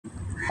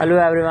Hello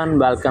everyone,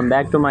 welcome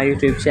back to my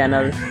YouTube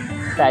channel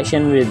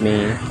Fashion with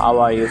me. How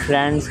are you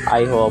friends?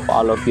 I hope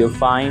all of you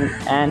fine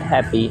and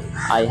happy.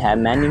 I have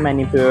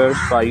many prayers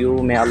for you.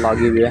 May Allah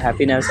give you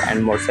happiness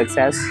and more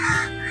success.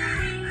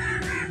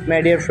 My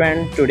dear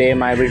friend, today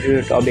my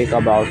video topic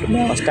about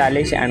more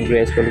stylish and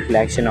graceful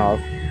collection of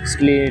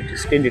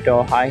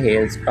stiletto high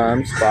heels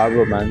pumps for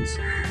women.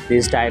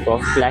 This type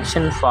of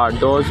collection for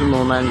those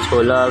women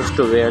who love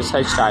to wear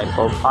such type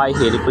of high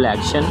heel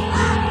collection.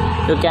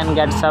 You can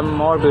get some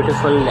more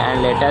beautiful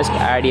and latest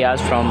ideas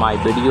from my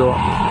video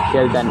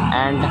till the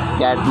end.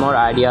 Get more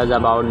ideas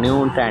about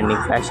new trending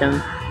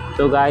fashion.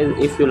 So guys,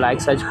 if you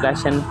like such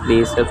fashion,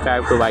 please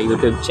subscribe to my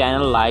YouTube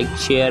channel, like,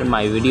 share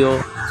my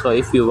video. So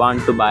if you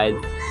want to buy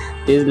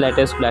this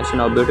latest collection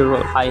of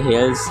beautiful high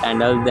heels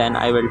sandals, then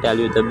I will tell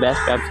you the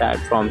best website.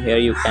 From here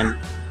you can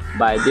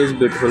buy this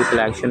beautiful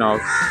collection of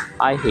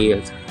high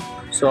heels.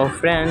 So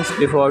friends,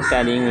 before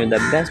telling you the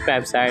best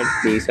website,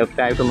 please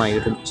subscribe to my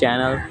YouTube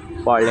channel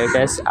for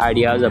latest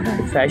ideas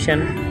about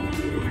fashion.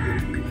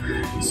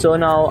 So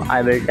now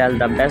I will tell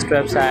the best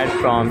website.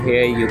 From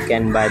here you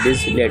can buy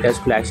this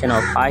latest collection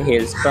of high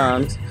heels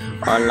pumps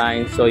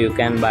online. So you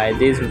can buy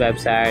this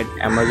website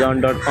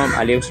amazon.com,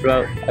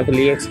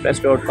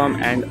 aliexpress.com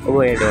and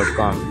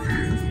oa.com.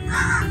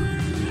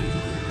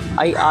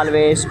 I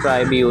always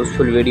try be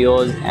useful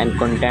videos and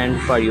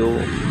content for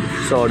you,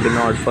 so do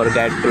not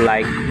forget to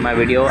like my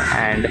video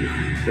and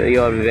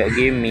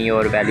give me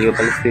your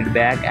valuable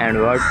feedback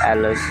and what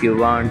else you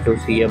want to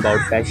see about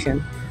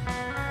fashion.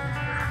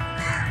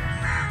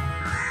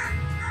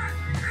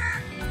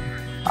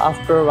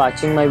 After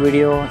watching my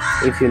video,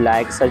 if you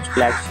like such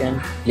collection,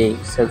 please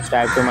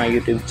subscribe to my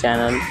YouTube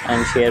channel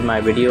and share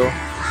my video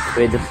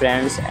with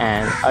friends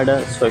and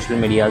other social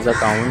media's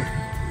account.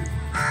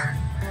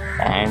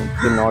 And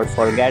do not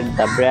forget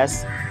the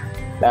press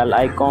bell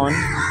icon.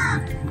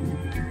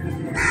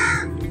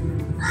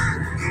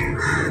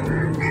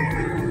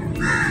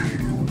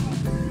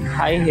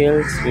 High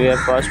heels were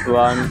first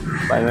worn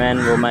by men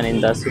and women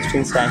in the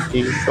 16th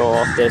century to show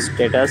off their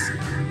status.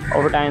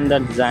 Over time, the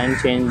design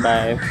changed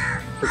by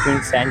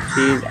 15th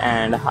centuries,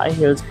 and high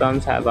heels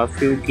pumps have a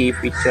few key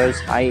features.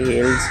 High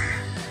heels,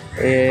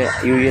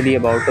 usually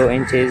about 2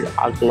 inches,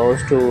 are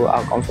close to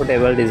a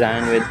comfortable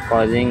design with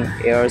causing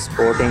air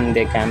sporting.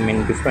 They come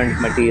in different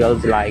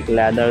materials like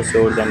leather,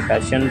 suits, and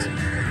fashions,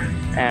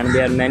 and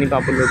there are many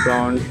popular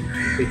brands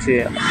which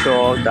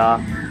show the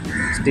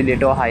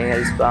stiletto high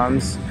heels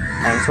pumps.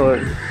 And so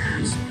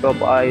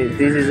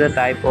this is a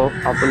type of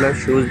popular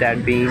shoes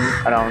that been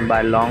around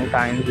by long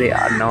time. They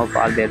are known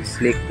for their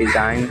sleek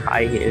design,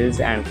 high heels,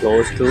 and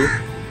close to.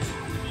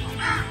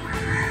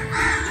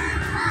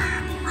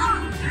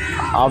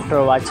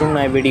 After watching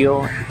my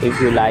video, if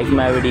you like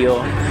my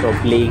video, so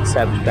please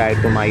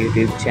subscribe to my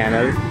YouTube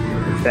channel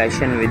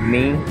Fashion with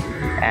me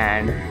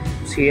and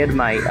share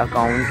my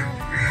account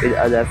with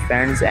other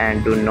friends,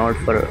 and do not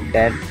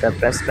forget the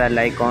press bell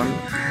icon.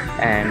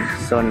 And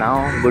so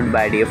now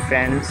goodbye dear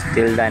friends,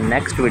 till the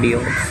next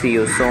video. See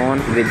you soon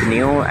with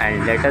new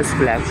and latest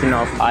collection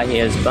of high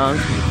heels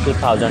pumps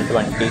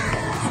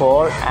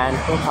 2024 and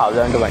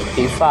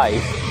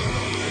 2025.